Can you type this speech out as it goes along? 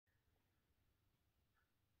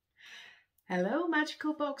Hello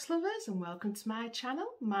magical box lovers and welcome to my channel.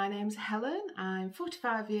 My name's Helen, I'm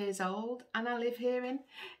 45 years old and I live here in,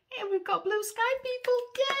 we've got blue sky people,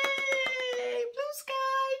 yay! Blue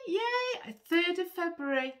sky, yay! 3rd of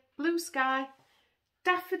February, blue sky,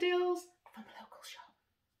 daffodils from a local shop.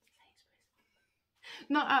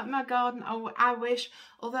 Not at my garden, I wish,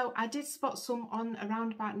 although I did spot some on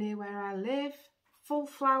around about near where I live, full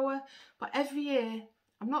flower, but every year,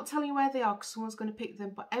 I'm not telling you where they are because someone's going to pick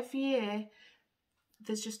them, but every year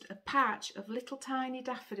there's just a patch of little tiny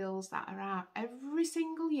daffodils that are out every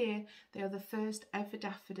single year. They are the first ever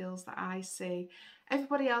daffodils that I see.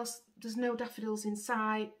 Everybody else, there's no daffodils in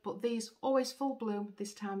sight, but these always full bloom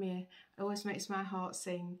this time of year. It always makes my heart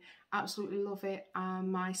sing. Absolutely love it.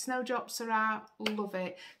 My snowdrops are out, love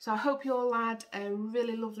it. So I hope you all had a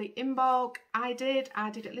really lovely in-bulk. I did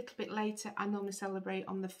it a little bit later. I normally celebrate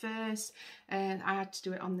on the 1st and I had to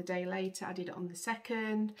do it on the day later. I did it on the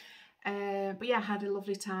 2nd. But yeah, I had a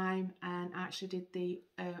lovely time and I actually did the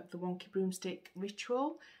wonky broomstick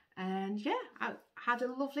ritual, and yeah, I had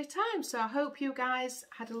a lovely time. So I hope you guys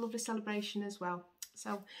had a lovely celebration as well.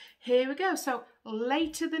 So here we go. So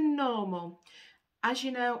later than normal. As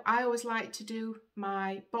you know, I always like to do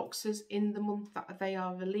my boxes in the month that they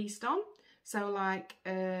are released on. So like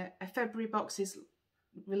a February box is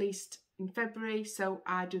released in February, so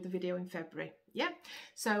I do the video in February. Yeah,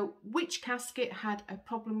 so Witch Casket had a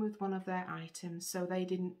problem with one of their items, so they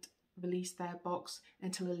didn't release their box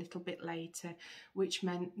until a little bit later, which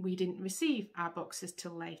meant we didn't receive our boxes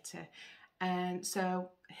till later. And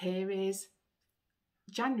so here is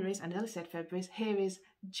January's, I nearly said February's, here is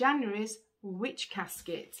January's Witch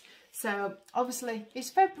Casket. So obviously it's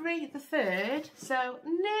February the 3rd, so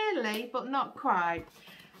nearly but not quite.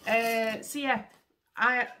 So yeah,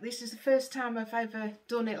 this is the first time I've ever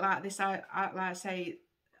done it like this. I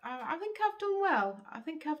think I've done well. I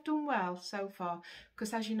think I've done well so far,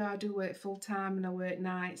 because as you know, I do work full time and I work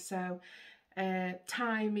nights, so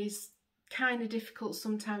time is kind of difficult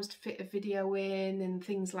sometimes to fit a video in and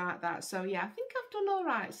things like that. So yeah, I think I've done all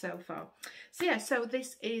right so far. So yeah, so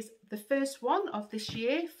this is the first one of this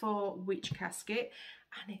year for Witch Casket,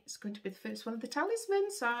 and it's going to be the first one of the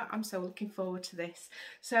talismans, so I'm so looking forward to this.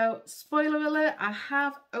 So spoiler alert, I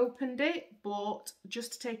have opened it, but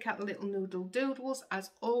just to take out the little noodle doodles,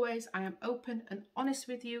 as always I am open and honest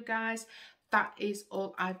with you guys. That is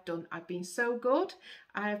all I've done. I've been so good,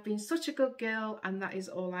 I have been such a good girl, and that is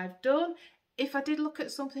all I've done. If I did look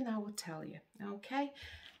at something, I would tell you, okay?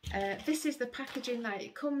 This is the packaging that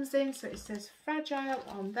it comes in, so it says fragile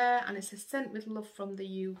on there, and it says sent with love from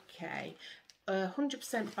the UK. 100%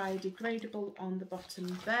 biodegradable on the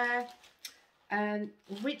bottom there. And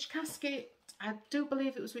Witch Casket, I do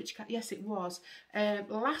believe it was Witch Casket, yes it was.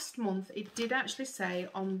 Last month it did actually say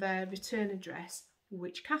on their return address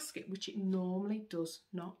Witch Casket, which it normally does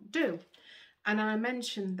not do. And I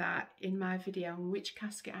mentioned that in my video, and Witch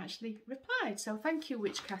Casket actually replied. So thank you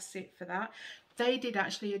Witch Casket for that. They did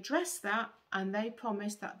actually address that, and they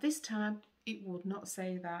promised that this time it would not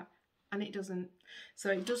say that. And it doesn't. So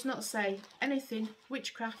it does not say anything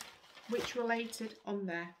witchcraft, witch related on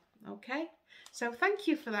there. Okay, so thank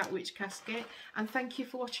you for that Witch Casket, and thank you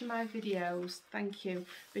for watching my videos. Thank you,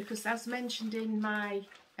 because as mentioned in my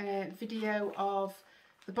video of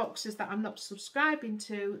the boxes that I'm not subscribing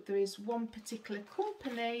to, there is one particular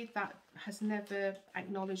company that has never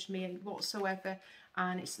acknowledged me whatsoever,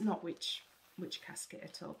 and it's not Witch Casket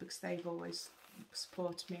at all, because they've always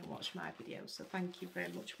support me and watch my videos. So thank you very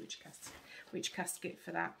much Witch Casket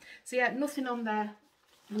for that. So yeah, nothing on there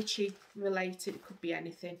witchy related. It could be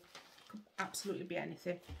anything, could absolutely be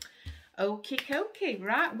anything. Okie dokie,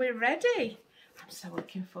 right, we're ready. I'm so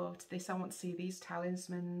looking forward to this. I want to see these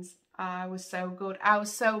talismans. I was so good, I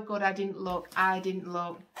didn't look.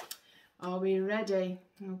 Are we ready?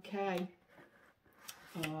 Okay.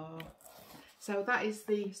 Oh, so that is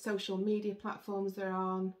the social media platforms they're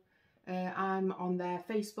on. I'm on their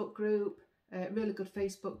Facebook group, really good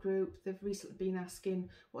Facebook group. They've recently been asking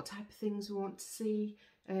what type of things we want to see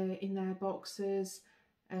in their boxes.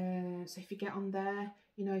 So if you get on there,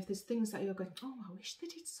 you know, if there's things that you're going, oh, I wish they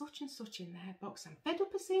did such and such in their box. I'm fed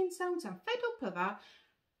up of seeing sounds, I'm fed up of that.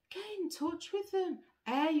 Get in touch with them.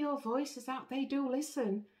 Air your voices out. They do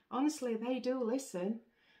listen. Honestly, they do listen.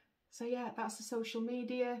 So yeah, that's the social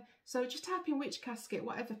media. So just type in Witch Casket,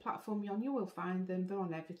 whatever platform you're on, you will find them. They're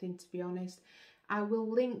on everything, to be honest. I will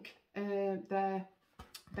link their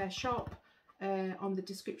shop on the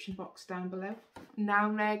description box down below. Now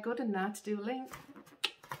they're good and now to do a link.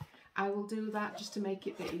 I will do that just to make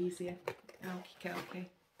it a bit easier. Okay.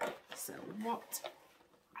 So what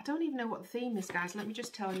I don't even know what the theme is, guys. Let me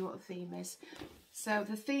just tell you what the theme is. So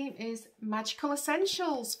the theme is Magickal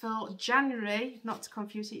Essentials for January. Not to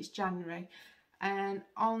confuse it, it's January. And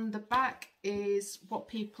on the back is what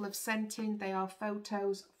people have sent in. They are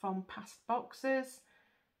photos from past boxes.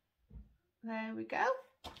 There we go.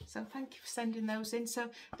 So thank you for sending those in. So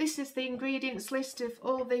this is the ingredients list of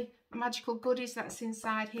all the magical goodies that's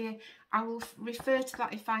inside here. I will refer to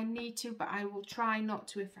that if I need to, but I will try not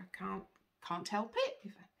to if I can't help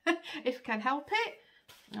it. If I can help it.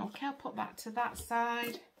 Okay, I'll put that to that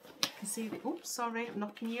side. You can see the, oops, sorry, I'm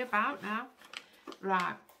knocking you about now.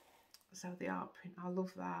 Right, so the art print, I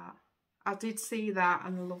love that. I did see that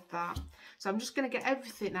and I love that. So I'm just going to get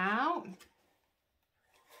everything out.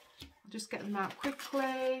 Just get them out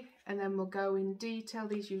quickly and then we'll go in detail.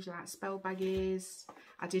 These usually like spell baggies.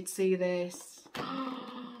 I did see this.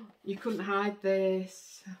 You couldn't hide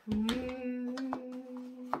this.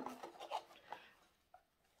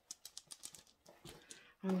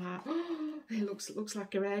 I'm like, it looks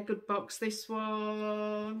like a rare good box, this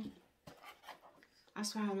one.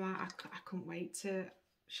 That's why I'm like, I couldn't wait to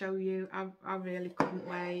show you. I really couldn't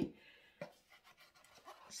wait.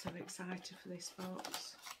 So excited for this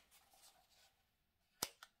box.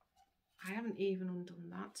 I haven't even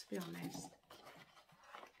undone that, to be honest.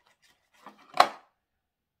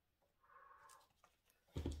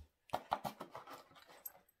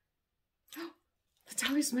 The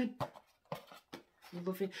talisman.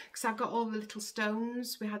 Lovely, because I got all the little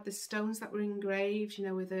stones. We had the stones that were engraved, you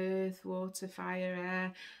know, with earth, water, fire,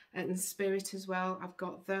 air, and spirit as well. I've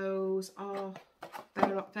got those. Oh,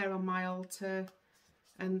 they're on my altar,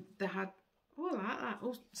 and they had. Oh, I like that.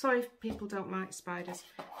 Oh, sorry if people don't like spiders.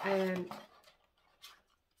 I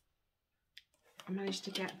managed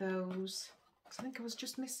to get those. Cause I think I was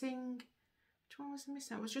just missing. Which one was I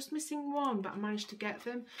missing? I was just missing one, but I managed to get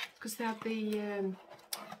them because they had the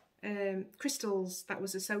crystals that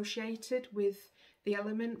was associated with the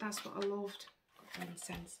element. That's what I loved. Common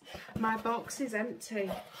sense. My box is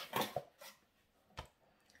empty. I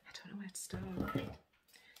don't know where to start.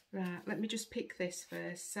 Right, let me just pick this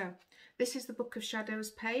first. So this is the Book of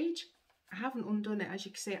Shadows page. I haven't undone it, as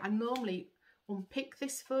you can see. I normally unpick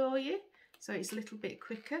this for you, so it's a little bit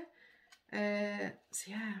quicker. So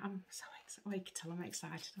yeah, I'm so excited. Oh, you can tell I'm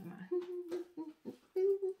excited, aren't I?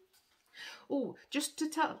 Oh, just to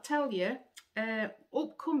tell you,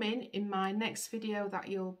 upcoming in my next video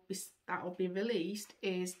that'll be released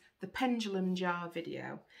is the pendulum jar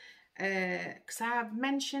video. Because I've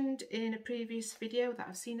mentioned in a previous video that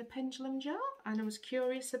I've seen a pendulum jar and I was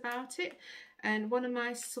curious about it, and one of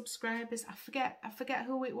my subscribers, I forget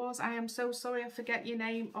who it was, I am so sorry, I forget your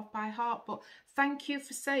name off by heart, but thank you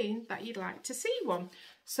for saying that you'd like to see one.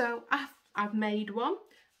 So I've made one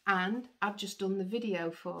and I've just done the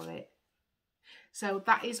video for it. So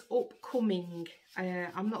that is upcoming.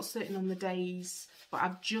 I'm not certain on the days, but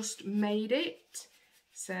I've just made it.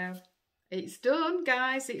 So it's done,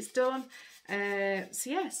 guys, it's done. So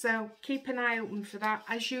yeah, so keep an eye open for that.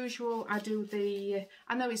 As usual, I do the,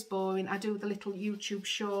 I know it's boring, I do the little YouTube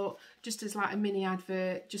short, just as like a mini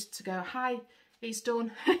advert, just to go, hi, it's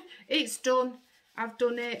done, it's done, I've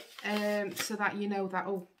done it, so that you know that,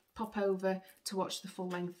 oh, pop over to watch the full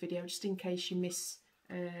length video, just in case you miss,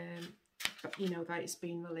 you know, that it's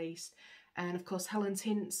been released. And of course, Helen's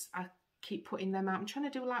Hints, I keep putting them out. I'm trying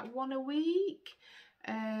to do like one a week.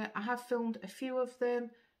 I have filmed a few of them,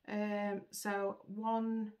 so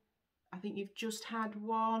one, I think you've just had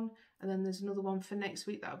one, and then there's another one for next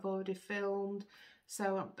week that I've already filmed.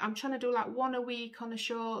 So I'm trying to do like one a week on the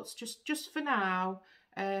shorts, just for now,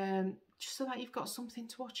 just so that you've got something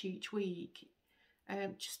to watch each week.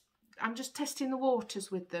 I'm just testing the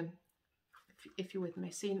waters with them, if you're with me,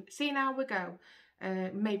 seeing how we go.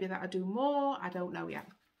 Maybe that I'll do more, I don't know yet,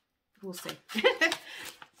 we'll see.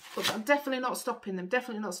 But I'm definitely not stopping them,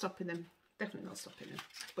 definitely not stopping them.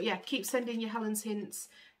 But yeah, keep sending your Helen's Hints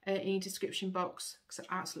in your description box, because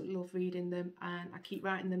I absolutely love reading them, and I keep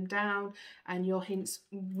writing them down, and your hints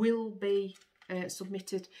will be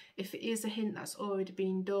submitted. If it is a hint that's already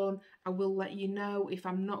been done, I will let you know. If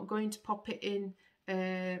I'm not going to pop it in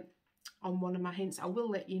on one of my hints, I will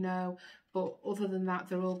let you know, but other than that,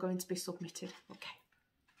 they're all going to be submitted. Okay,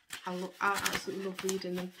 I absolutely love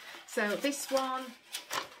reading them. So this one,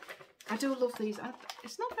 I do love these.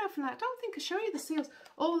 It's not bad from that. I don't think I show you the seals.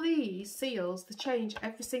 All these seals, they change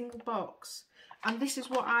every single box. And this is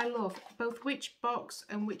what I love. Both Witch Box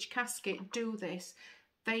and Witch Casket do this.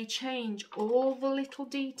 They change all the little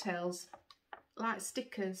details, like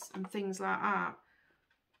stickers and things like that,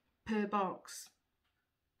 per box.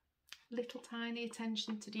 Little tiny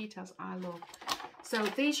attention to details I love. So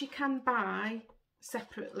these you can buy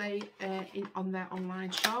separately on their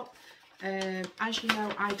online shop. As you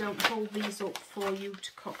know, I don't hold these up for you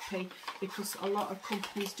to copy because a lot of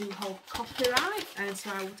companies do hold copyright, and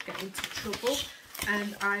so I would get into trouble.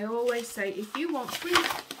 And I always say, if you want free,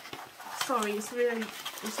 sorry,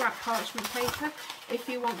 it's like parchment paper. If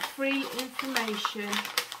you want free information,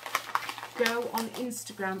 go on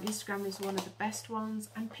Instagram. Instagram is one of the best ones,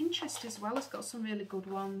 and Pinterest as well has got some really good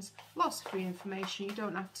ones. Lots of free information. You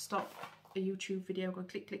don't have to stop a YouTube video, go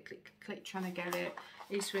click, click, click, click, trying to get it.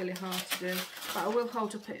 It's really hard to do, but I will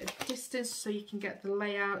hold up at a distance so you can get the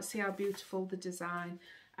layout, see how beautiful the design,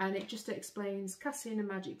 and it just explains casting a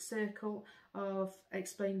magic circle, of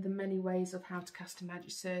explain the many ways of how to cast a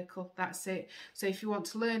magic circle. That's it. So if you want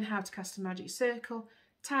to learn how to cast a magic circle,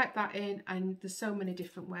 type that in, and there's so many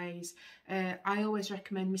different ways. I always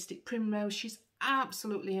recommend Mystic Primrose. She's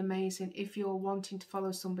absolutely amazing. If you're wanting to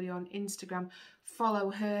follow somebody on Instagram, follow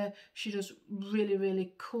her. She does really,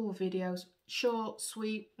 really cool videos, short,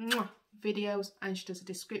 sweet videos, and she does a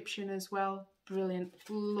description as well. Brilliant,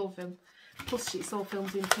 love them. Plus it's all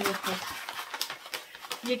filmed in purple.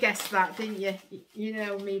 You guessed that, didn't you? You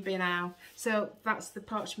know me by now. So that's the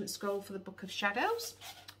parchment scroll for the Book of Shadows.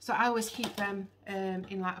 So I always keep them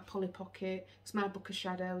in like a poly pocket, because my Book of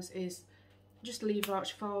Shadows is just a lever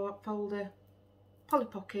arch folder, poly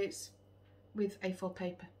pockets with A4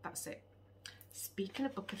 paper. That's it. Speaking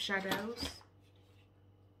of Book of Shadows,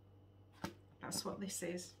 that's what this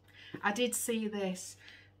is. I did see this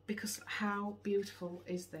because how beautiful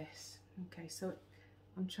is this? Okay, so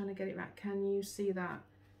I'm trying to get it right. Can you see that?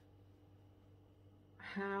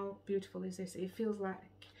 How beautiful is this? It feels like,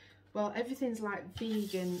 well, everything's like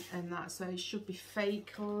vegan and that, so it should be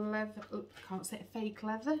fake leather. Oh, can't say fake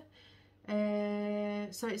leather.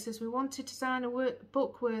 So it says, we want to design a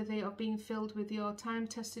book worthy of being filled with your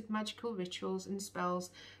time-tested magical rituals and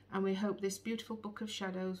spells, and we hope this beautiful Book of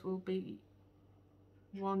Shadows will be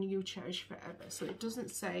one you cherish forever. So it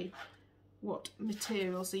doesn't say what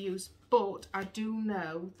materials are used, but I do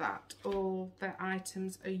know that all their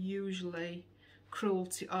items are usually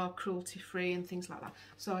cruelty free and things like that,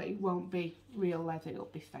 so it won't be real leather, it'll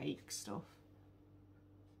be fake stuff.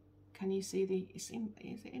 Can you see the, is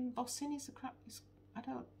it embossing? I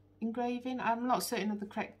don't, engraving? I'm not certain of the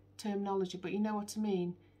correct terminology, but you know what I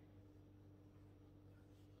mean.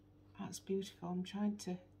 That's beautiful. I'm trying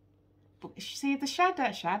to, see the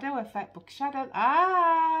shadow effect, Book Shadow.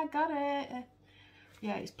 Ah, got it.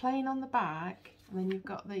 Yeah, it's plain on the back, and then you've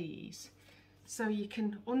got these. So you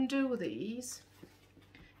can undo these,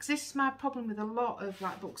 because this is my problem with a lot of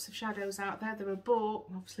like Books of Shadows out there. They're a book,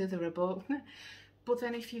 obviously they're a book, but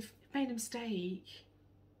then if you've made a mistake,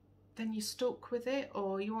 then you're stuck with it,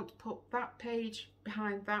 or you want to put that page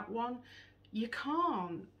behind that one, you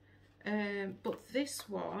can't. But this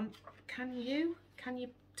one, can you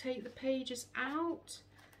take the pages out?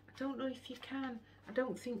 I don't know if you can. I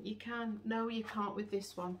don't think you can. No, you can't with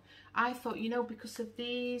this one. I thought, you know, because of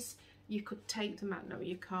these you could take them out. No,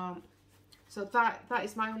 you can't. So that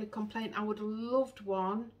is my only complaint. I would have loved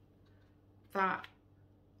one that,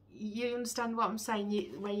 you understand what I'm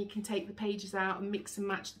saying, where you can take the pages out and mix and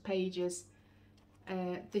match the pages.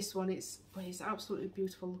 This one, it's absolutely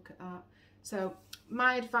beautiful. Look at that. So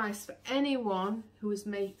my advice for anyone who has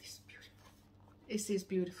made this beautiful, this is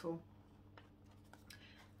beautiful.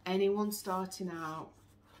 Anyone starting out,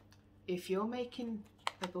 if you're making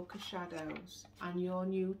a Book of Shadows and you're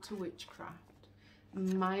new to witchcraft,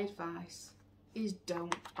 my advice is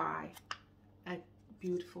don't buy a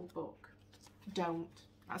beautiful book. Don't.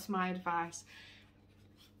 That's my advice.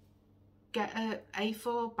 Get a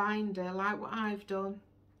A4 binder like what I've done.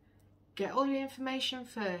 Get all your information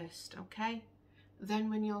first, okay? Then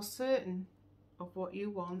when you're certain of what you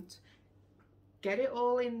want, get it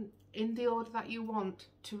all in the order that you want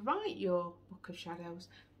to write your Book of Shadows.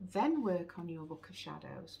 Then work on your Book of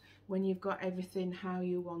Shadows when you've got everything how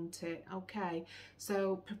you want it, okay?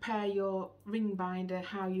 So prepare your ring binder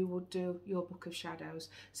how you would do your Book of Shadows.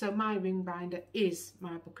 So my ring binder is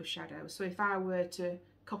my Book of Shadows. So if I were to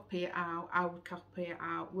copy it out, I would copy it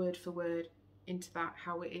out word for word into that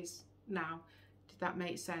how it is now. Did that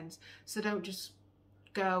make sense? So don't just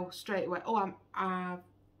go straight away, oh, I'm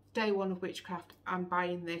day one of witchcraft, I'm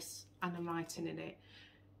buying this and I'm writing in it.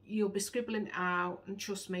 You'll be scribbling it out, and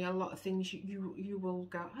trust me, a lot of things you will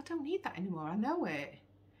go, I don't need that anymore, I know it.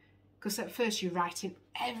 Because at first you're writing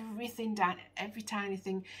everything down, every tiny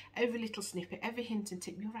thing, every little snippet, every hint and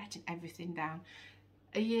tip, you're writing everything down.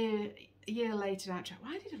 A year later, I'm like,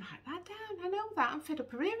 why did I write that down? I know that, I'm fed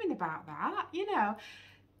up of hearing about that, you know.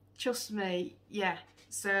 Trust me, yeah.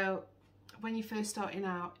 So when you're first starting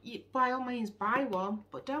out, by all means buy one,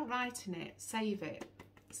 but don't write in it. Save it.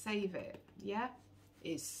 Save it. Yeah?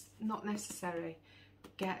 It's not necessary.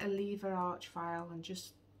 Get a lever arch file and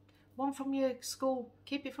just one from your school.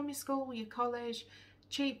 Keep it from your school, your college.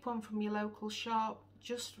 Cheap one from your local shop.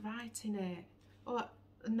 Just write in it. Or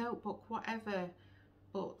a notebook, whatever.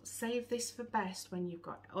 But save this for best when you've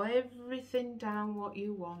got everything down what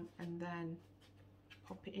you want, and then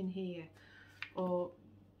pop it in here. Or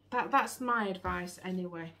that's my advice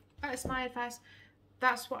anyway. That's my advice.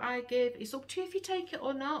 That's what I give. It's up to you if you take it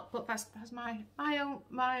or not, but that's my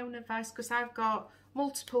own advice, because I've got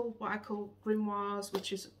multiple what I call grimoires,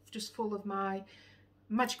 which is just full of my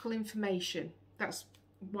magical information. That's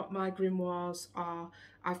what my grimoires are.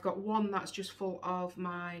 I've got one that's just full of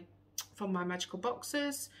from my magical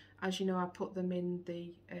boxes. As you know, I put them in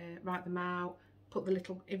the write them out, put the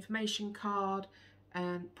little information card,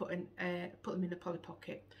 and put them in a Polly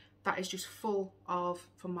Pocket. That is just full of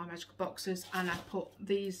from my magical boxes, and I put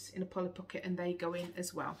these in a Polly Pocket and they go in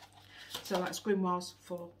as well. So that's grimoires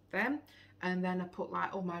for them. And then I put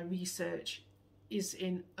like all my research is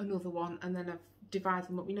in another one, and then I've divided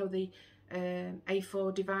them up. You know, the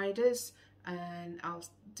A4 dividers, and I'll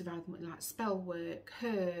divide them up like spell work,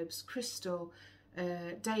 herbs, crystal,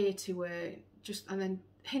 deity work, and then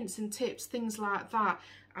hints and tips, things like that.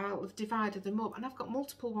 I'll have divided them up, and I've got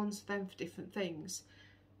multiple ones for them for different things.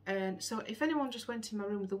 And so if anyone just went in my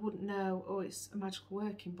room, they wouldn't know, oh, it's a magical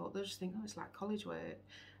working book. They'll just think, oh, it's like college work.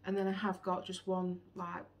 And then I have got just one,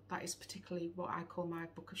 like, that is particularly what I call my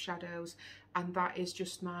Book of Shadows, and that is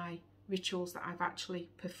just my rituals that I've actually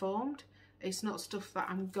performed. It's not stuff that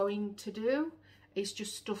I'm going to do, it's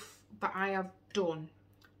just stuff that I have done,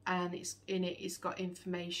 and it's got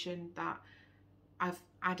information that I've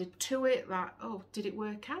added to it, that, oh, did it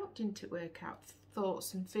work out, didn't it work out,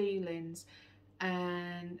 thoughts and feelings.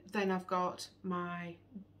 And then I've got my,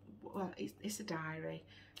 well, it's a diary,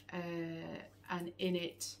 and in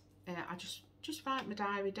it I just write my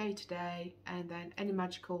diary day to day, and then any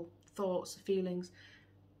magical thoughts, feelings,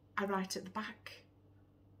 I write at the back,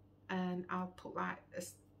 and I'll put like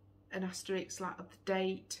an asterisk like of the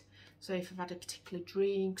date. So if I've had a particular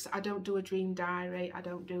dream, because I don't do a dream diary, I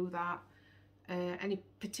don't do that. Any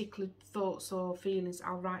particular thoughts or feelings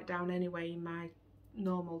I'll write down anyway in my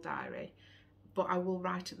normal diary, but I will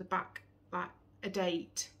write at the back like a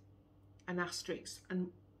date, an asterisk, and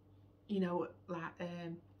you know, like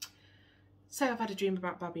say I've had a dream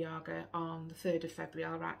about Baba Yaga on the 3rd of February,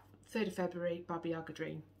 I'll write 3rd of February Baba Yaga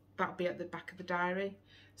dream. That'll be at the back of the diary,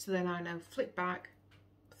 so then I know, flip back,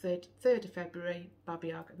 3rd of February Baba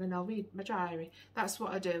Yaga, then I'll read my diary. That's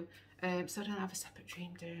what I do. So I don't have a separate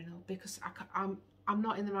dream journal, because I'm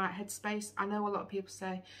not in the right headspace. I know a lot of people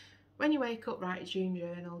say, when you wake up, write your dream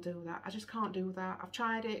journal, do that. I just can't do that. I've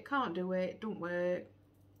tried it, can't do it, don't work.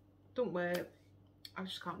 I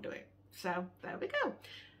just can't do it. So there we go.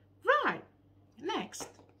 Right, next.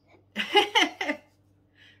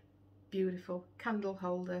 Beautiful candle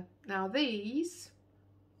holder. Now these,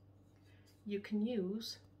 you can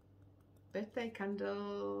use birthday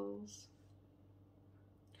candles.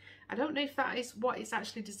 I don't know if that is what it's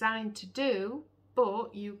actually designed to do,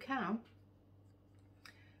 but you can.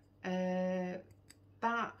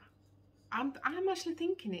 That I'm actually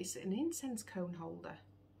thinking it's an incense cone holder.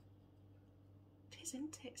 It is,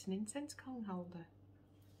 isn't it? It's an incense cone holder.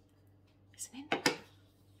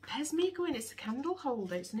 There's me going, it's a candle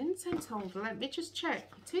holder, it's an incense holder. Let me just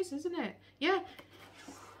check. It is, isn't it? Yeah.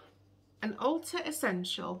 An altar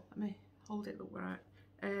essential. Let me hold it up right.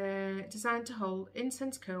 Designed to hold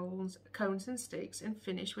incense cones and sticks, and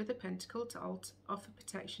finish with a pentacle to offer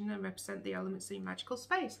protection and represent the elements in magical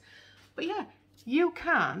space. But yeah, you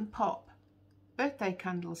can pop birthday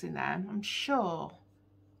candles in there. I'm sure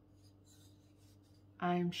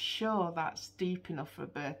that's deep enough for a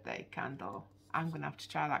birthday candle. I'm going to have to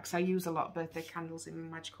try that, because I use a lot of birthday candles in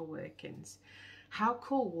my magical workings. How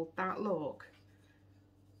cool would that look?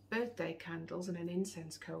 Birthday candles and an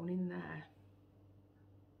incense cone in there.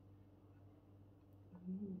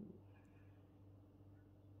 Ooh.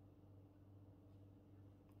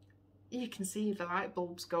 You can see the light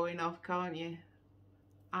bulbs going off, can't you?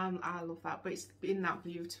 I love that, but it's in that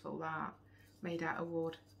beautiful, that made out of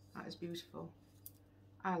wood. That is beautiful.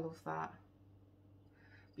 I love that.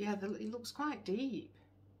 But yeah, it looks quite deep,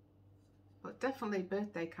 but definitely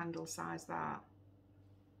birthday candle size, that.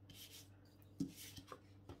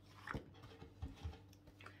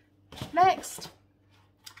 Next,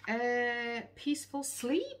 peaceful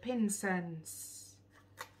sleep incense.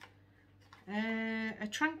 A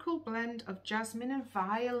tranquil blend of jasmine and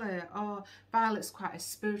violet. Oh, violet's quite a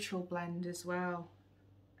spiritual blend as well.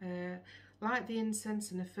 Like the incense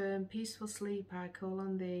and a firm, peaceful sleep I call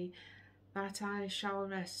on thee, that I shall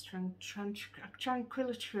rest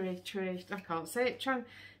tranquility. I can't say it.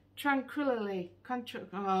 Tranquilly.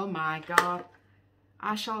 Oh my God.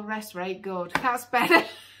 I shall rest right good. That's better.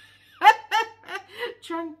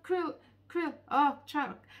 Tranquilly.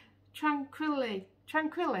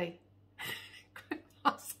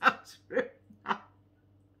 That sounds rude.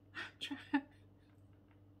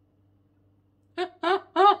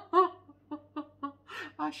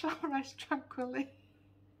 I shall rest tranquilly.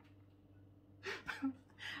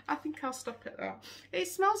 I think I'll stop at that. It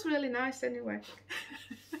smells really nice anyway.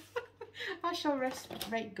 I shall rest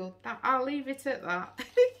right good. I'll leave it at that.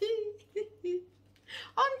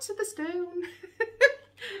 Onto the stone.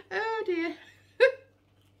 Oh dear.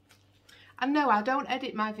 And no, I don't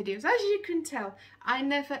edit my videos. As you can tell, I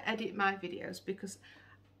never edit my videos because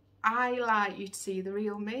I like you to see the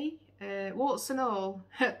real me. Warts and all.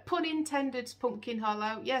 Pun intended, Pumpkin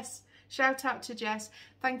Hollow. Yes, shout out to Jess.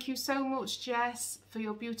 Thank you so much, Jess, for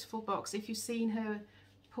your beautiful box. If you've seen her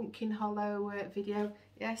Pumpkin Hollow video,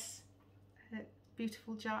 yes,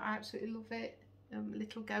 beautiful jar. I absolutely love it.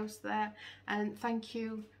 Little ghost there. And thank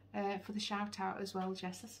you for the shout out as well,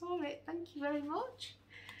 Jess. I saw it. Thank you very much.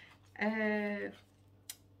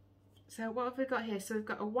 So what have we got here? So we've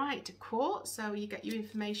got a white quartz, so you get your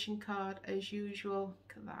information card as usual.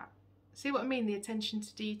 Look at that. See what I mean? The attention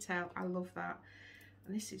to detail. I love that.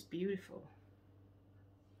 And this is beautiful.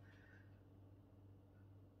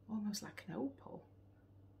 Almost like an opal.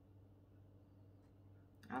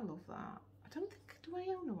 I love that. I don't think, do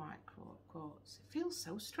I own a white quartz? It feels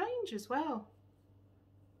so strange as well.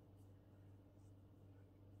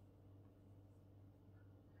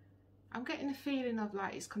 I'm getting a feeling of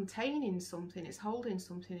like it's containing something, it's holding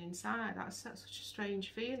something inside. That's such a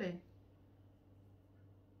strange feeling.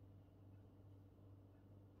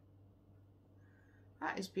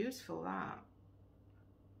 That is beautiful, that.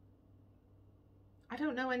 I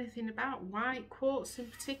don't know anything about white quartz in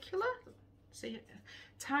particular. See,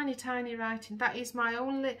 tiny, tiny writing. That is my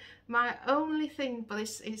only thing, but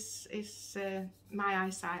it's my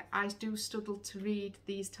eyesight. I do struggle to read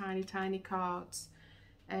these tiny, tiny cards.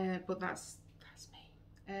 But that's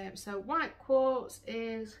me. So white quartz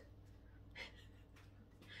is,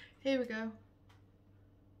 here we go,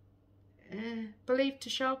 believed to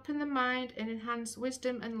sharpen the mind and enhance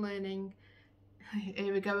wisdom and learning.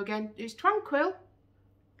 Here we go again. It's tranquil.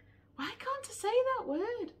 Why can't I say that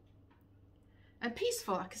word? And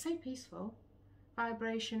peaceful. I can say peaceful.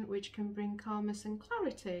 Vibration which can bring calmness and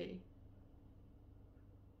clarity.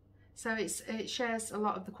 So it shares a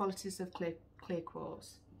lot of the qualities of clear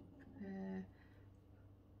quartz.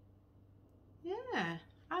 Yeah,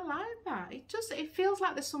 I like that. It feels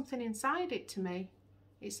like there's something inside it to me.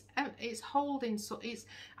 It's holding, so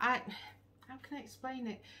how can I explain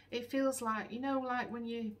it? It feels like, you know, like when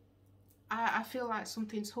you, I feel like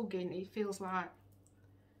something's hugging. It feels like,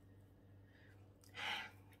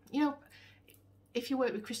 you know, if you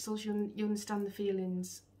work with crystals, you understand the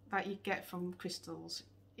feelings that you get from crystals.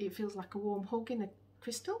 It feels like a warm hug in a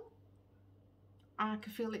crystal. I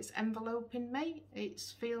can feel its enveloping me. It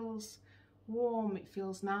feels warm, it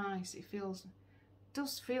feels nice, it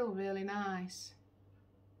does feel really nice.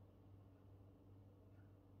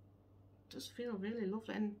 It does feel really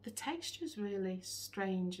lovely, and the texture is really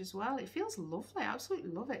strange as well. It feels lovely. I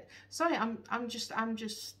absolutely love it. Sorry, I'm just,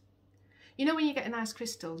 you know, when you get a nice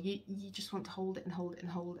crystal, you just want to hold it and hold it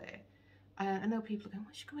and hold it. I know people are going,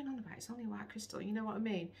 what's she going on about? It's only a white crystal, you know what I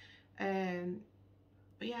mean?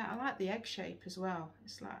 But yeah, I like the egg shape as well.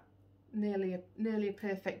 It's like nearly a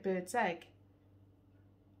perfect bird's egg.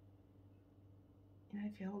 You know,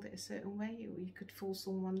 if you hold it a certain way, you could fool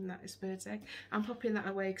someone that it's bird's egg. I'm popping that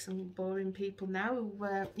away because I'm boring people now who,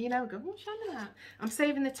 you know, go, what's that? I'm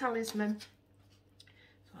saving the talisman. So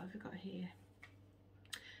what have we got here?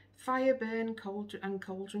 Fire, burn,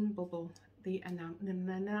 cauldron bubble. The enamel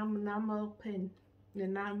pin.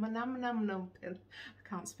 Enamel pin. I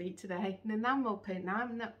can't speak today. Enamel pin.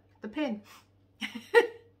 The pin.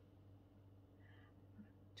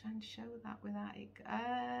 Trying to show that without it.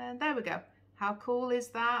 There we go. How cool is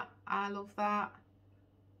that? I love that.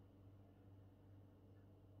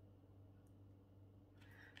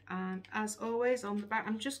 And as always on the back,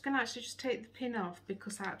 I'm just going to actually just take the pin off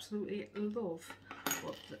because I absolutely love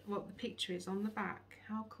what the picture is on the back.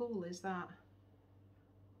 How cool is that?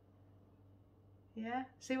 Yeah,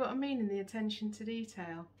 see what I mean in the attention to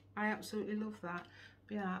detail? I absolutely love that.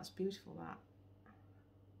 But yeah, that's beautiful, that.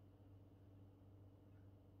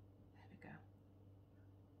 There we go.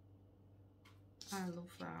 I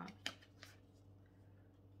love that.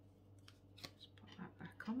 Just put that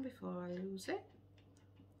back on before I lose it.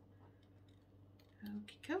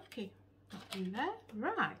 Okie dokie, in there.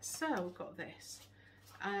 Right, so we've got this.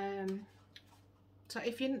 So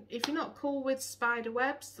if you're not cool with spider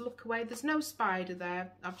webs, look away. There's no spider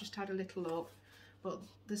there. I've just had a little look, but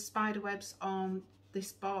there's spider webs on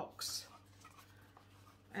this box.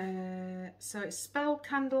 So it's spell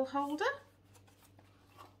candle holder,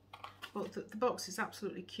 but the box is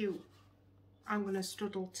absolutely cute. I'm going to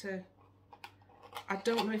struggle to. I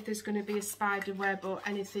don't know if there's going to be a spider web or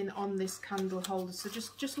anything on this candle holder, so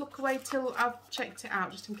just look away till I've checked it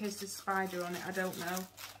out, just in case there's a spider on it. I don't know,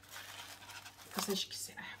 because as you can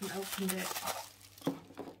see, I haven't opened it.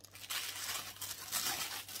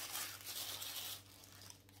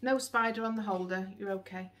 No spider on the holder, you're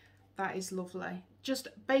okay. That is lovely. Just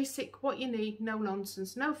basic, what you need, no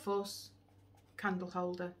nonsense, no fuss. Candle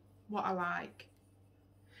holder, what I like.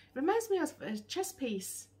 It reminds me of a chess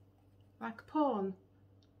piece, like a pawn,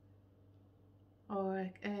 or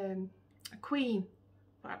a queen,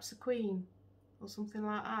 perhaps a queen, or something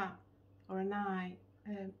like that, or a knight.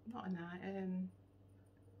 Not a knight.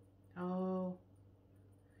 Oh,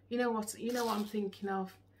 you know what I'm thinking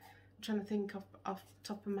of. I'm trying to think off the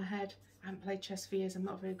top of my head. I haven't played chess for years. I'm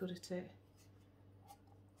not very good at it.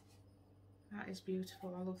 That is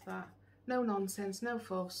beautiful. I love that. No nonsense, no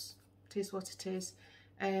fuss. It is what it is.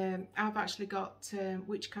 I've actually got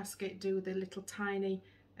Witch Casket do the little tiny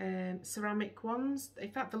ceramic ones.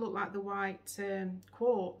 In fact, they look like the white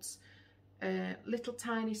quartz. Little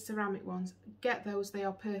tiny ceramic ones. Get those, they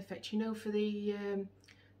are perfect. You know, for the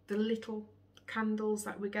little candles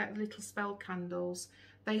that we get, little spell candles,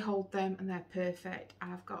 they hold them and they're perfect.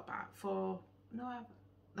 I've got about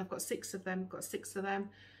I've got 6 of them. I've got 6 of them,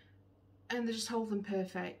 and they just hold them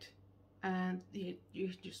perfect. And you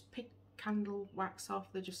just pick candle wax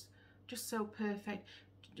off. They're just so perfect.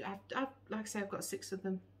 I've like I say, I've got 6 of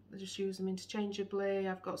them. I just use them interchangeably.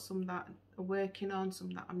 I've got some that are working on,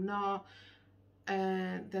 some that I'm not.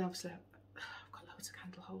 Then obviously I've got loads of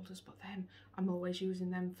candle holders, but then I'm always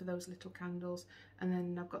using them for those little candles. And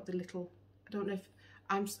then I've got the little, I don't know if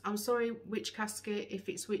I'm sorry, Witch Casket, if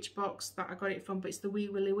it's Witch Box that I got it from, but it's the wee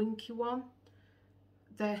Willy Winky one.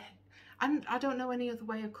 And I don't know any other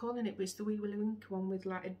way of calling it, but it's the wee Willy Winky one with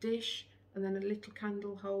like a dish and then a little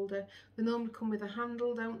candle holder. They normally come with a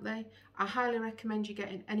handle, don't they? I highly recommend you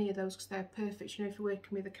getting any of those because they're perfect. You know, if you're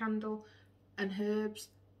working with a candle and herbs,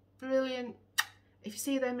 brilliant. If you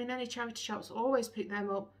see them in any charity shops, always pick them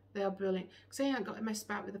up. They are brilliant because they ain't got to mess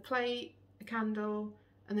about with a plate, a candle,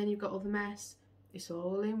 and then you've got all the mess. It's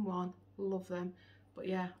all in one. Love them. But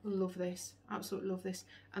yeah, love this. Absolutely love this.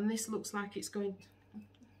 And this looks like it's going.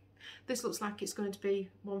 This looks like it's going to be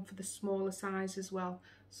one for the smaller size as well.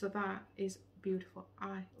 So that is beautiful.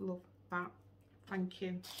 I love that. Thank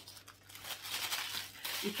you.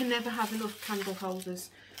 You can never have enough candle holders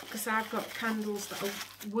because I've got candles that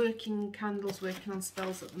are working candles, working on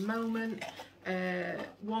spells at the moment.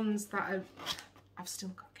 Ones that I've still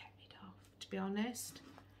got to get rid of, to be honest.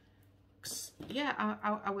 Yeah,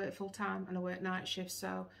 I work full time and I work night shifts,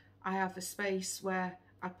 so I have a space where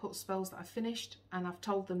I put spells that I've finished and I've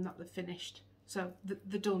told them that they're finished. So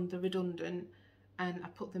they're done, they're redundant, and I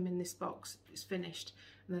put them in this box, it's finished.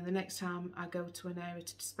 And then the next time I go to an area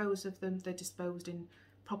to dispose of them, they're disposed in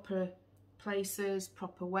proper places,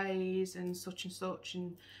 proper ways, and such,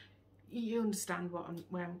 and you understand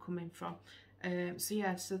where I'm coming from. So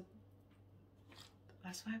yeah, so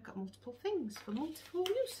that's why I've got multiple things for multiple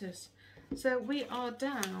uses. So we are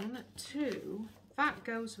down to, that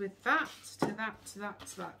goes with that, to that, to that,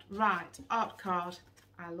 to that. Right, art card.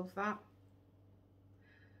 I love that.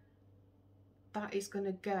 That is going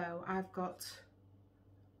to go. I've got,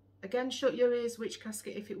 again, shut your ears, Witch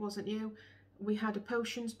Casket, if it wasn't you. We had a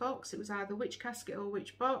potions box. It was either Witch Casket or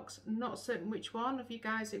Witch Box. Not certain which one of you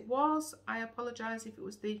guys it was. I apologise if it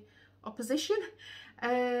was the opposition.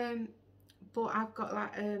 But I've got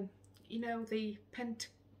like, you know, the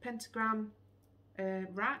pentagram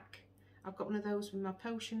rack. I've got one of those with my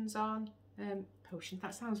potions on. Potion,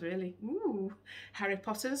 that sounds really, ooh, Harry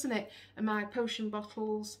Potter, doesn't it? And my potion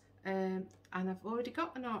bottles. And I've already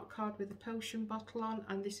got an art card with a potion bottle on,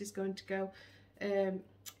 and this is going to go,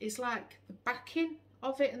 it's like the backing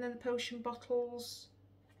of it, and then the potion bottles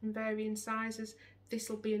in varying sizes. This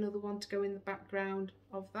will be another one to go in the background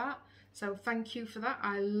of that. So thank you for that,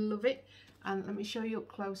 I love it. And let me show you up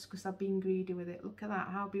close because I've been greedy with it. Look at that,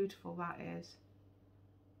 how beautiful that is.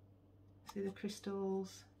 See the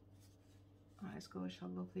crystals? That is gorgeous, I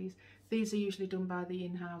love these. These are usually done by the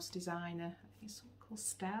in-house designer. I think it's someone called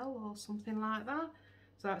Stell or something like that.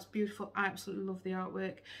 So that's beautiful, I absolutely love the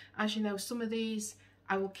artwork. As you know, some of these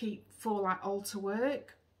I will keep for like altar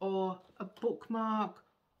work, or a bookmark,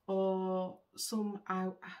 or some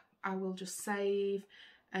I will just save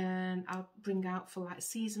and I'll bring out for like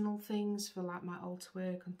seasonal things, for like my altar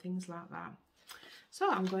work and things like that. So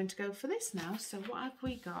I'm going to go for this now. So what have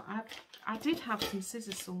we got? I did have some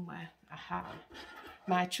scissors somewhere. Aha,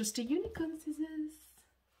 my trusty unicorn scissors.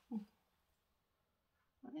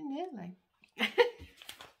 Nearly.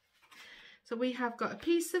 So we have got a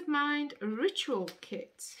Peace of Mind ritual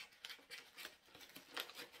kit.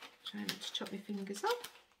 Try not to chop my fingers up.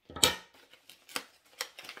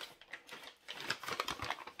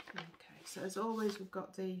 Okay, so as always we've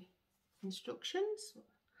got the instructions.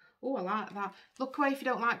 Oh, I like that. Look away if you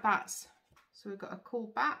don't like bats. So we've got a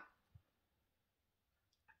cool bat.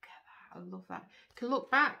 Look at that, I love that. You can look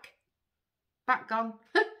back. Bat gone.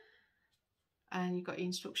 And you've got your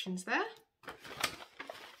instructions there.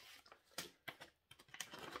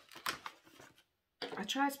 I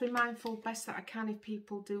try to be mindful best that I can if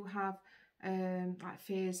people do have like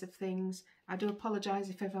fears of things. I do apologise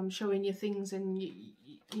if ever I'm showing you things and you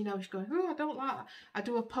know, you're going, oh, I don't like that. I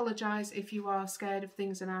do apologise if you are scared of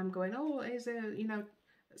things and I'm going, oh, is there, you know,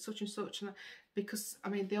 such and such, and because I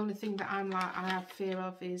mean the only thing that I'm like I have fear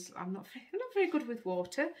of is I'm not very good with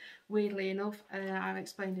water. Weirdly enough, I've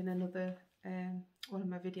explained in another one of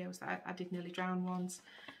my videos that I did nearly drown once.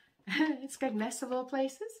 It's Skegness of all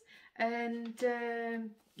places, and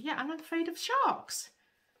yeah, I'm afraid of sharks.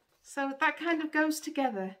 So that kind of goes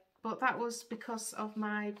together. But that was because of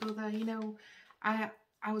my brother. You know, I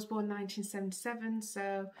was born 1977,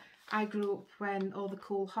 so I grew up when all the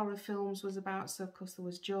cool horror films was about. So of course there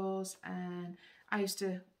was Jaws, and I used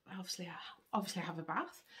to obviously have a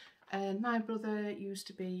bath. And my brother used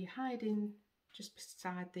to be hiding just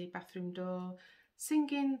beside the bathroom door,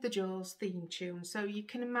 singing the Jaws theme tune. So you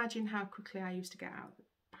can imagine how quickly I used to get out of the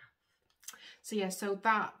bath. So yeah, so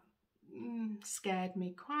that scared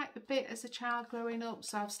me quite a bit as a child growing up.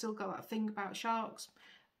 So I've still got that thing about sharks.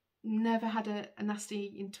 Never had a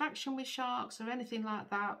nasty interaction with sharks or anything like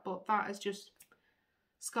that, but that has just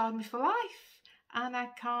scarred me for life, and I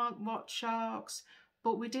can't watch sharks.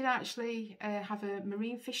 But we did actually have a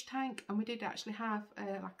marine fish tank, and we did actually have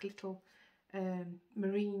like a little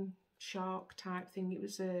marine shark type thing. It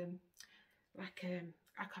was like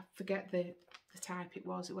I can't forget the type it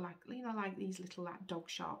was. It were like, you know, like these little like dog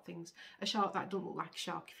shark things. A shark that don't look like a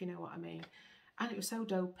shark, if you know what I mean. And it was so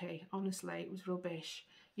dopey, honestly, it was rubbish.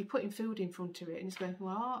 You're putting food in front of it and it's going,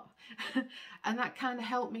 what? And that kind of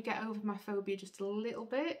helped me get over my phobia just a little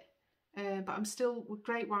bit. But I'm still, with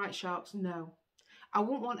great white sharks, no. I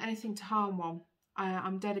wouldn't want anything to harm one.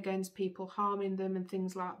 I'm dead against people harming them and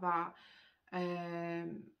things like that.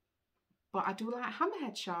 But I do like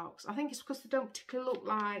hammerhead sharks. I think it's because they don't particularly look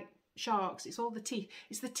like sharks. It's all the teeth.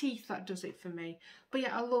 It's the teeth that does it for me. But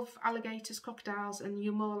yeah, I love alligators, crocodiles, and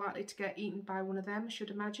you're more likely to get eaten by one of them, I should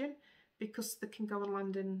imagine, because they can go on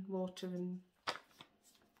land and water and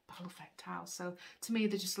reptiles. So to me,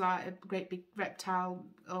 they're just like a great big reptile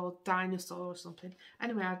or dinosaur or something.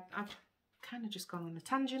 Anyway, I've kind of just gone on a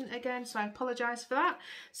tangent again, so I apologise for that.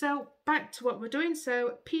 So back to what we're doing.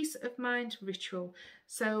 So Peace of Mind ritual.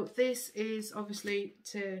 So this is obviously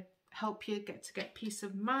to help you get peace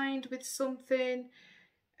of mind with something.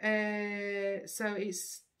 So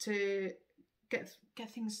it's to get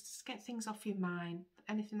things off your mind,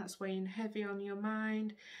 anything that's weighing heavy on your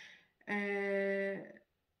mind.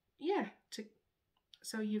 Yeah,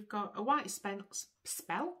 so you've got a white spell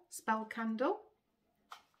candle.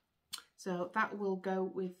 So that will go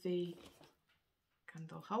with the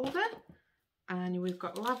candle holder. And we've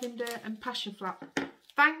got lavender and passion flower.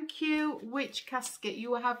 Thank you, Witch Casket.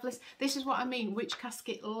 You have listened. This is what I mean. Witch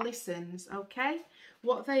Casket listens, okay?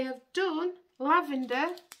 What they have done, lavender,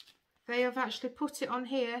 they have actually put it on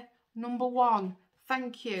here, #1.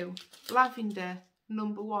 Thank you. Lavender,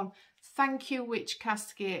 #1. Thank you, Witch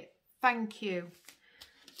Casket. Thank you.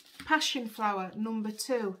 Passion flower,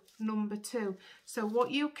 #2. So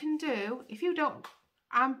what you can do, if you don't,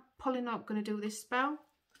 I'm probably not going to do this spell.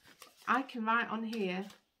 I can write on here,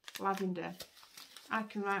 lavender. I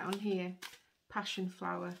can write on here, passion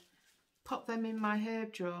flower. Pop them in my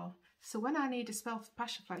herb drawer. So when I need a spell for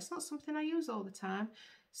passion flower, it's not something I use all the time.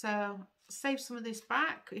 So save some of this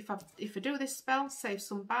back. If I do this spell, save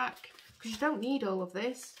some back, because you don't need all of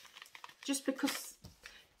this. Just because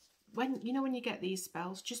when you get these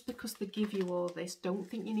spells, just because they give you all this, don't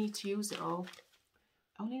think you need to use it all.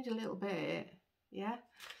 Only need a little bit, yeah.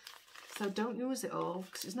 So don't use it all,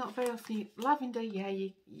 because it's not very often. Lavender, yeah,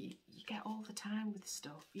 you get all the time with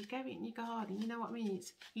stuff. You get it in your garden, you know what I mean?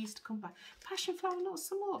 It's easy to come back. Passion flower, not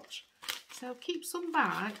so much. So keep some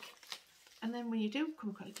back, and then when you do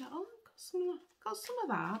come across, you go, oh, I've got got some of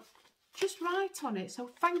that just right on it. So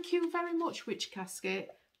thank you very much, Witch Casket.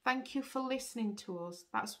 Thank you for listening to us.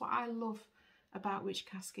 That's what I love about Witch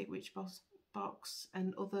Casket, Witch Box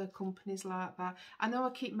and other companies like that. I know I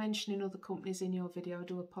keep mentioning other companies in your video. I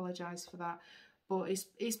do apologise for that. But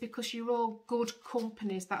it's because you're all good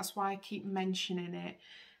companies. That's why I keep mentioning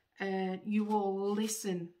it. You all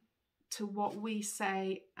listen to what we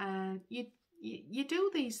say, and you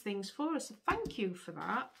do these things for us. So thank you for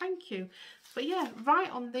that. Thank you. But yeah,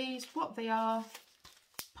 write on these what they are.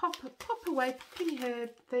 Pop away, pop in your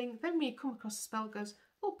head thing. Then when you come across a spell, goes,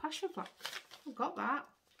 oh, passion flax. I've got that.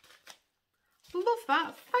 Love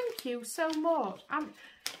that. Thank you so much.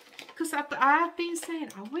 Because I've been saying,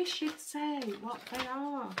 I wish you'd say what they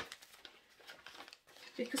are.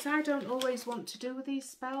 Because I don't always want to do these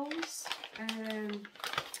spells.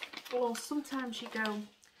 Or sometimes you go,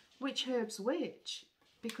 which herb's which?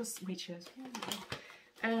 Because, which herbs?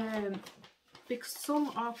 Because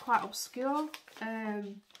some are quite obscure.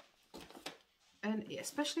 And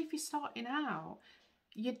especially if you're starting out,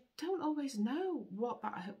 you don't always know what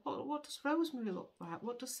does rosemary look like,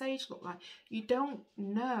 what does sage look like. You don't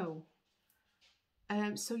know.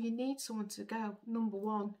 So you need someone to go, number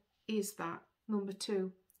one is that, number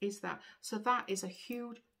two is that. So that is a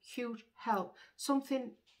huge help.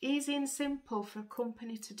 Something easy and simple for a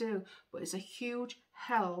company to do, but it's a huge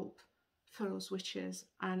help for us witches,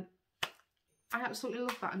 and I absolutely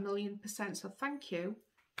love that 1,000,000%. So thank you.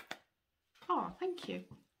 Oh, thank you.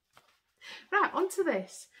 Right, onto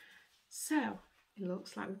this. So it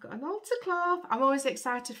looks like we've got an altar cloth. I'm always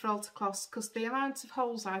excited for altar cloths because the amount of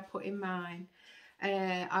holes I put in mine,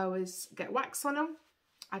 I always get wax on them.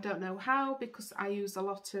 I don't know how, because I use a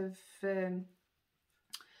lot of, I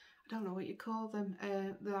don't know what you call them,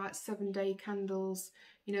 they're like 7-day candles,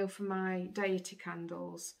 you know, for my deity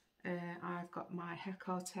candles. I've got my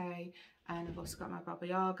Hecate, and I've also got my Baba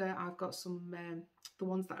Yaga. I've got some, the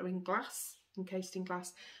ones that are in glass, encased in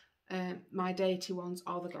glass. My deity ones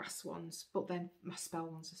are the glass ones, but then my spell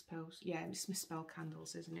ones, I suppose. Yeah, it's my spell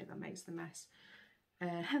candles, isn't it, that makes the mess.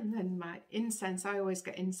 And then my incense, I always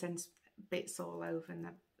get incense bits all over, and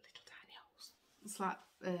they're little tiny holes. It's like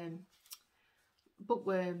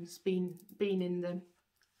bookworms been in them.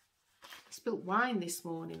 I spilt wine this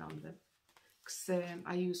morning on them, because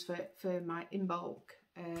I use for my in bulk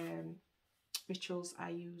rituals, I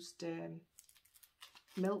used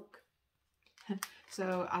milk.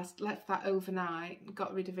 So I left that overnight,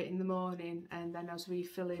 got rid of it in the morning, and then I was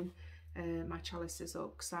refilling my chalices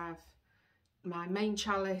up, because I have my main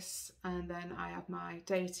chalice, and then I have my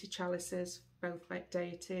deity chalices, both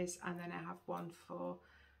deities, and then I have one for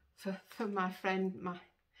my friend,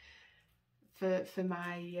 for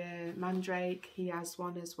my mandrake. He has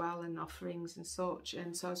one as well, and offerings and such.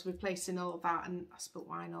 And so I was replacing all that, and I spilt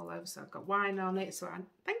wine all over, so I've got wine on it. So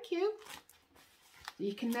thank you.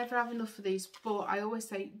 You can never have enough of these, but I always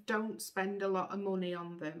say don't spend a lot of money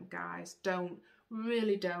on them, guys. Don't,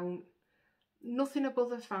 really don't. Nothing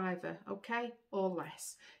above a £5, okay, or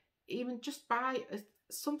less. Even just buy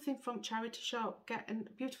something from charity shop. Get a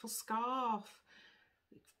beautiful scarf,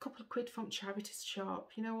 a couple of quid from charity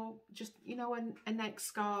shop. You know, just, you know, a neck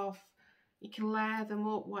scarf. You can layer them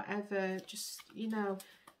up, whatever. Just, you know,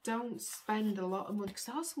 don't spend a lot of money, because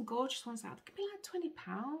there are some gorgeous ones out. It could be like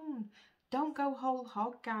 £20. Don't go whole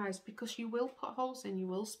hog, guys, because you will put holes in, you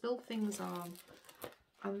will spill things on.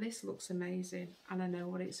 And this looks amazing, and I know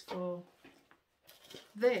what it's for.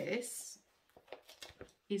 This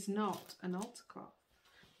is not an altar cloth,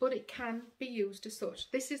 but it can be used as such.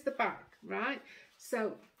 This is the back, right?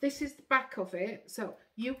 So this is the back of it. So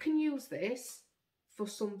you can use this for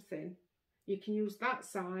something. You can use that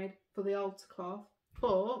side for the altar cloth,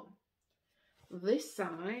 but this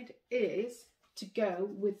side is to go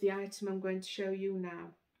with the item I'm going to show you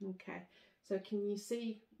now. Okay, so can you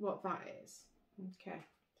see what that is? Okay,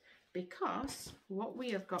 because what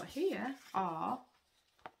we have got here are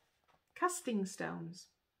casting stones.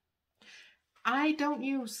 I don't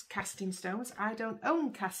use casting stones. I don't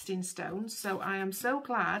own casting stones, so I am so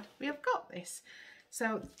glad we have got this.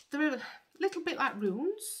 So they're a little bit like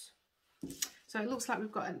runes. So it looks like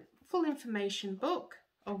we've got a full information book.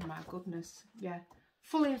 Oh my goodness, yeah,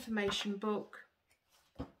 full information book.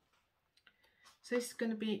 So this is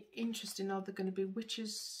going to be interesting. Are there going to be witch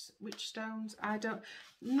stones?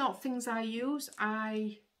 Not things I use.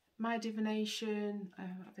 My divination,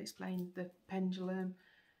 I've explained the pendulum.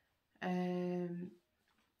 I'm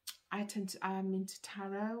into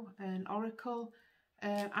tarot and oracle.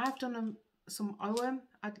 I've done some OM.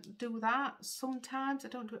 I do that sometimes. I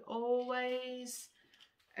don't do it always.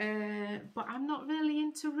 but I'm not really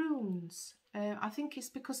into runes. I think it's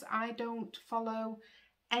because I don't follow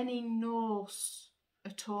any Norse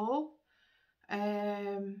at all.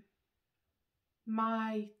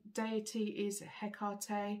 My deity is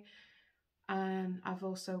Hecate, and I've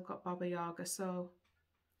also got Baba Yaga. So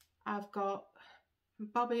I've got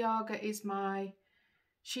Baba Yaga is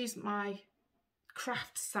she's my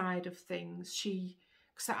craft side of things.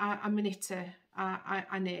 Because I'm a knitter,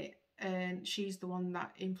 I knit, and she's the one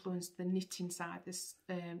that influenced the knitting side, this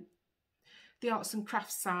the arts and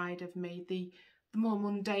crafts side of me, the more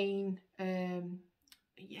mundane.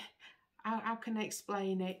 Yeah, how can I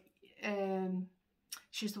explain it?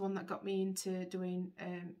 She's the one that got me into doing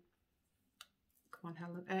come on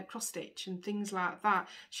Helen, cross stitch and things like that.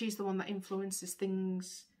 She's the one that influences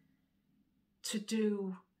things to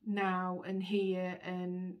do now and here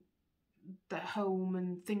and the home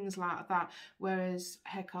and things like that, whereas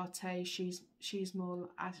Hecate, she's more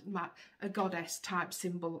a goddess type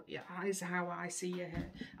symbol. Yeah, is how I see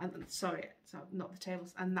her. And sorry, not the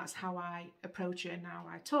tables. And that's how I approach her now.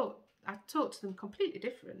 I talk to them completely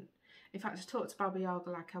different. In fact, I talk to Baba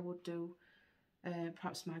Yaga like I would do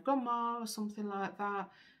perhaps my grandma or something like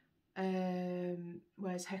that.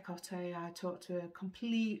 Whereas Hecate, I talk to her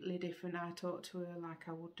completely different. I talk to her like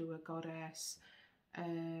I would do a goddess.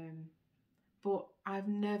 But I've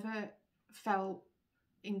never felt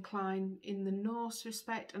inclined in the Norse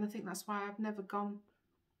respect, and I think that's why I've never gone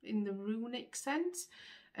in the runic sense.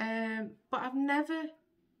 But I've never,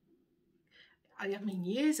 I mean,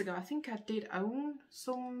 years ago, I think I did own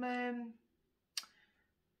some,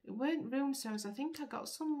 it weren't rune stones, I think I got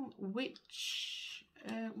some witch's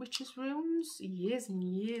runes years and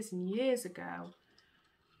years and years ago.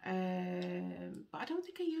 But I don't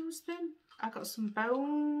think I used them. I got some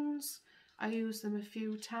bones. I used them a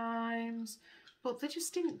few times, but they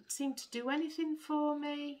just didn't seem to do anything for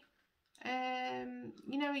me.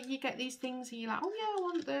 You know, you get these things and you're like, oh yeah, I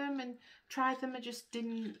want them, and tried them, and just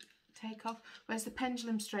didn't take off. Whereas the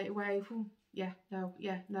pendulum straight away, yeah, no.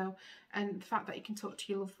 And the fact that you can talk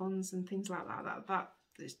to your loved ones and things like that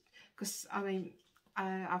because I mean,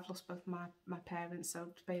 I've lost both my parents, so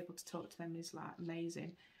to be able to talk to them is like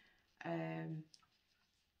amazing.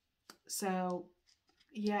 So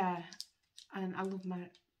yeah. And I love my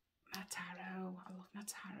tarot. I love my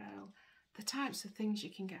tarot. The types of things you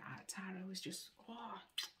can get out of tarot is just, oh.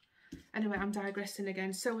 Anyway, I'm digressing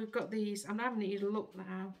again. So we've got these. I'm having a look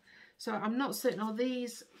now. So I'm not certain. Oh,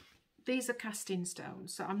 these are casting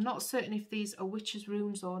stones. So I'm not certain if these are witches'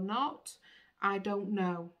 runes or not. I don't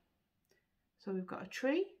know. So we've got a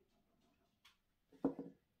tree.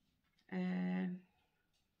 Another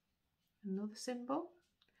symbol.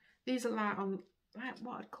 These are like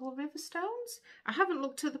what I'd call river stones. I haven't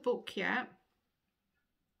looked at the book yet.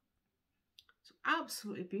 Some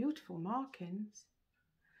absolutely beautiful markings.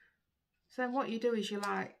 So what you do is you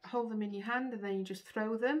like hold them in your hand and then you just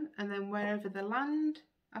throw them, and then wherever they land,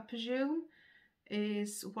 I presume,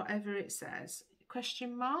 is whatever it says.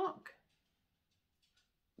 Question mark.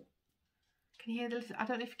 Can you hear the little, I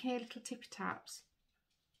don't know if you can hear little tippy taps.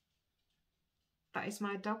 That is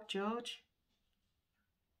my dog George.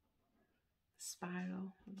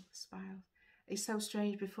 Spiral. I love the spirals. It's so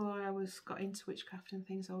strange. Before I got into witchcraft and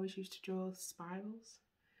things, I always used to draw spirals.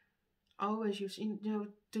 I always used, you know,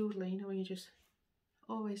 doodling, you know, when you just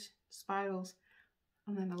always spirals.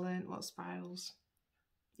 And then I learned what spirals.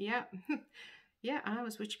 Yeah, yeah, I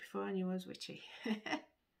was witchy before I knew I was witchy.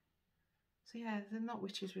 So yeah, they're not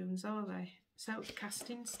witches' runes, are they? So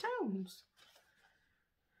casting stones.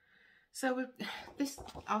 So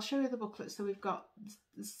I'll show you the booklet. So we've got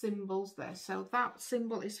the symbols there. So that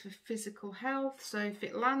symbol is for physical health. So if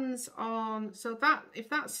it lands on, so that if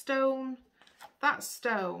that stone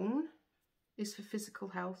is for physical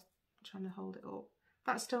health. I'm trying to hold it up.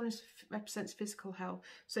 That stone represents physical health.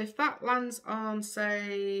 So if that lands on,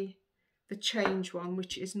 say, the change one,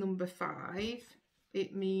 which is number 5,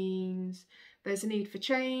 it means there's a need for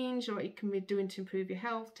change, or what you can be doing to improve your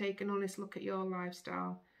health. Take an honest look at your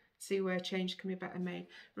lifestyle. See where change can be better made.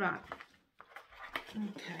 Right.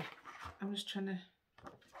 Okay. I'm just trying to...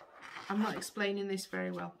 I'm not explaining this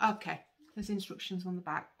very well. Okay. There's instructions on the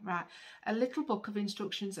back. Right. A little book of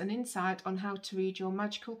instructions and insight on how to read your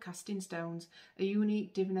magical casting stones. A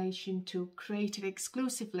unique divination tool created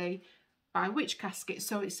exclusively by Witch Casket.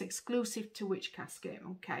 So it's exclusive to Witch Casket.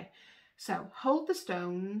 Okay. So hold the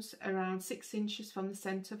stones around 6 inches from the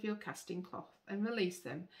centre of your casting cloth and release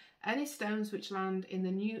them. Any stones which land in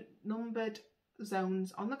the new numbered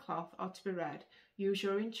zones on the cloth are to be read. Use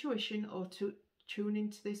your intuition or to tune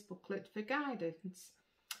into this booklet for guidance.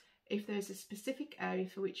 If there's a specific area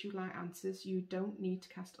for which you like answers, you don't need to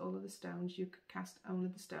cast all of the stones. You could cast only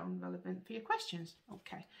the stone relevant for your questions.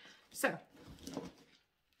 Okay, so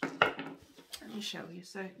let me show you.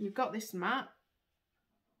 So you've got this mat.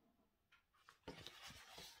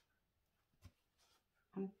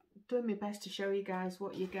 I'm doing my best to show you guys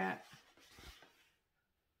what you get.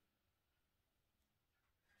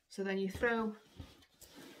 So then you throw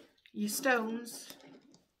your stones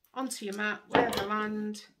onto your mat where they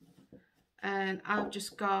land, and I've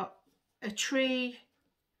just got a tree.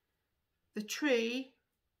 The tree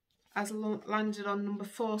has landed on number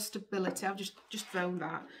 4 stability. I've just thrown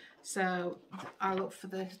that. So I look for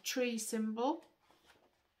the tree symbol.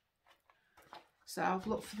 So I've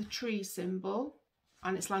looked for the tree symbol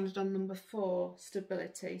and it's landed on number 4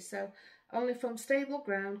 stability. So only from stable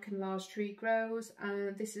ground can large tree grows,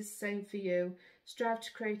 and this is the same for you. Strive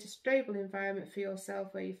to create a stable environment for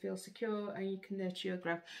yourself where you feel secure and you can nurture your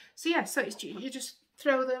growth. So yeah, so it's, you just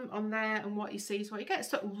throw them on there and what you see is what you get.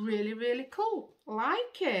 So really, really cool.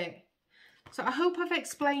 Like it. So I hope I've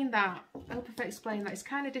explained that. I hope I've explained that. It's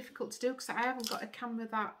kind of difficult to do because I haven't got a camera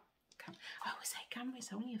that... I always say camera,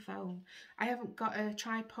 it's only a phone. I haven't got a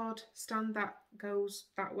tripod stand that goes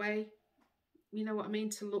that way. You know what I mean?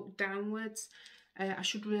 To look downwards. I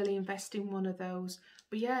should really invest in one of those.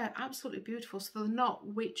 But yeah, absolutely beautiful. So they're not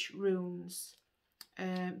witch runes.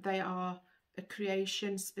 They are a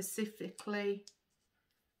creation specifically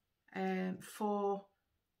for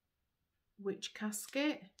Witch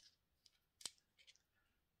Casket.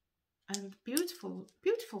 And beautiful,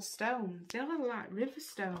 beautiful stones. They are like river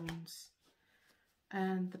stones.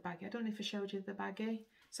 And the baggie. I don't know if I showed you the baggie.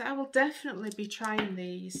 So I will definitely be trying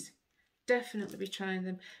these. Definitely be trying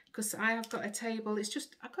them. Because I have got a table. It's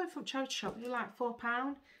just, I got it from charity shop. They're like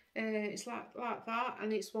 £4. It's like that.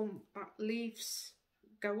 And it's one that leaves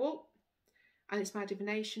go up. And it's my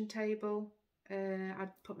divination table.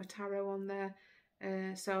 I'd put my tarot on there.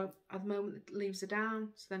 So at the moment the leaves are down.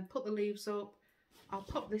 So then put the leaves up. I'll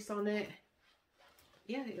pop this on it.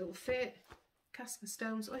 Yeah, it'll fit. Cast my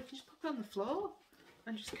stones. Or you can just pop it on the floor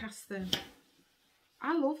and just cast them.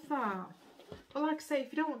 I love that. But like I say,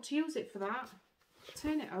 if you don't want to use it for that,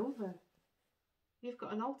 turn it over. You've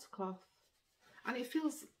got an altar cloth. And it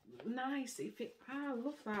feels nice. I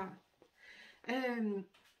love that.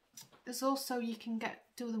 There's also, you can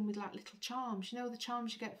do them with like little charms. You know the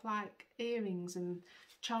charms you get for like earrings and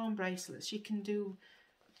charm bracelets? You can do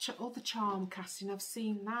other charm casting. I've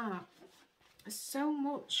seen that. There's so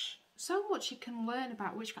much you can learn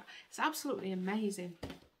about witchcraft. It's absolutely amazing.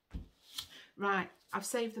 Right, I've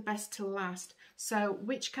saved the best till last. So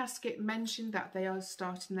Witch Casket mentioned that they are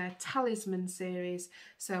starting their talisman series.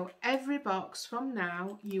 So every box from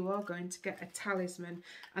now you are going to get a talisman,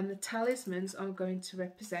 and the talismans are going to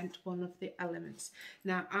represent one of the elements.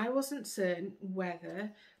 Now I wasn't certain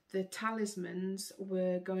whether the talismans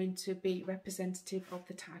were going to be representative of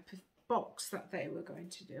the type of box that they were going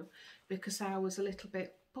to do, because I was a little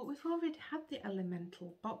bit, but we've already had the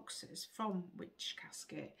elemental boxes from Witch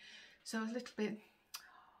Casket, so I was a little bit,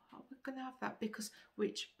 oh, we're going to have that, because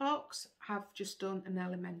Witch Box have just done an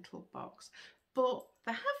elemental box, but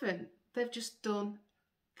they haven't, they've just done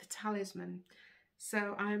the talisman.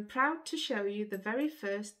 So I'm proud to show you the very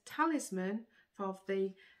first talisman of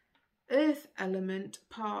the Earth element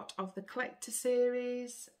part of the collector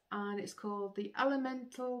series, and it's called the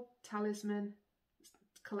Elemental Talisman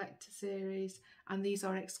Collector Series, and these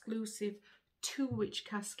are exclusive to Witch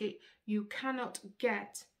Casket. You cannot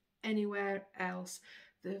get anywhere else.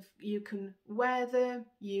 You can wear them,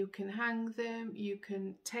 you can hang them, you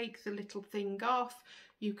can take the little thing off,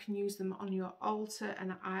 you can use them on your altar,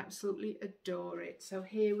 and I absolutely adore it. So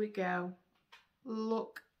here we go.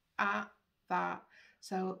 Look at that.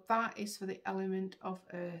 So that is for the element of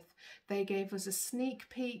earth. They gave us a sneak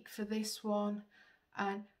peek for this one,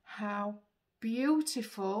 and how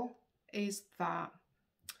beautiful is that?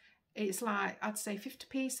 It's like, I'd say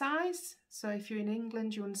 50p size. So if you're in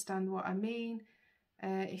England, you understand what I mean.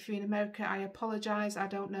 If you're in America, I apologise. I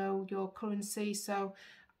don't know your currency, so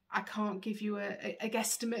I can't give you a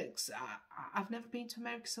guesstimate. I've never been to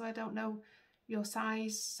America, so I don't know your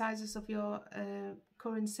sizes of your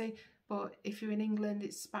currency. But if you're in England,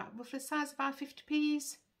 it's about roughly the size of about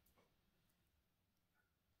 50p's.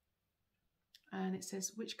 And it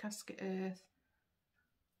says Witch Casket Earth.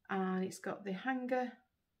 And it's got the hanger.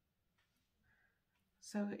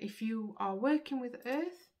 So if you are working with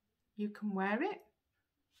earth, you can wear it.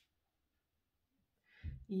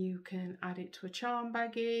 You can add it to a charm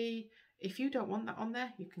baggie. If you don't want that on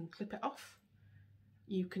there, you can clip it off.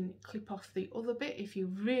 You can clip off the other bit. If you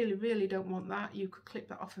really, really don't want that, you could clip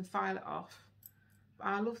that off and file it off.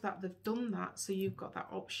 I love that they've done that, so you've got that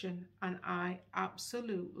option, and I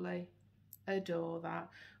absolutely adore that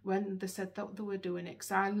when they said that they were doing it,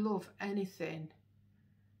 because I love anything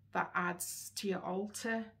that adds to your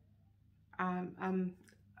altar.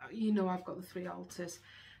 You know, I've got the 3 altars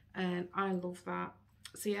and I love that.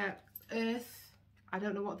 So yeah, earth, I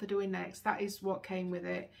don't know what they're doing next. That is what came with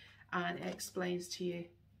it, and it explains to you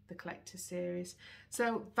the collector series.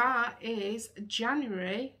 So that is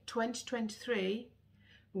January 2023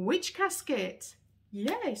 Witch Casket.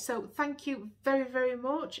 Yay! So thank you very, very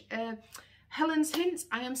much. Helen's hints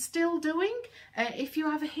I am still doing. If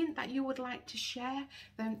you have a hint that you would like to share,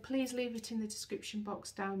 then please leave it in the description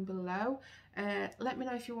box down below. Let me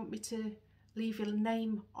know if you want me to leave your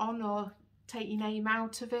name on or take your name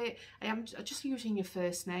out of it. I'm just using your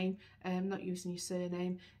first name, not using your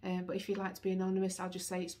surname, but if you'd like to be anonymous, I'll just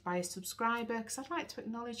say it's by a subscriber, because I'd like to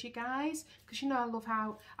acknowledge you guys, because you know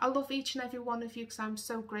I love each and every one of you, because I'm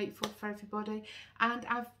so grateful for everybody. And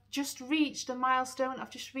I've just reached a milestone. I've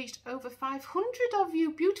just reached over 500 of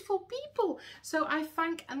you beautiful people, so I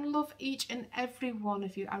thank and love each and every one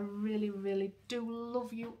of you. I really, really do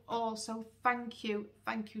love you all, so thank you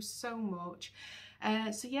so much.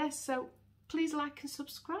 So yes, so please like and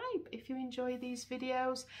subscribe if you enjoy these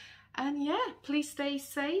videos, and yeah, please stay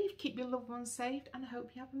safe, keep your loved ones safe, and I hope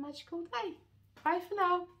you have a magical day. Bye for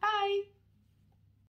now. Bye.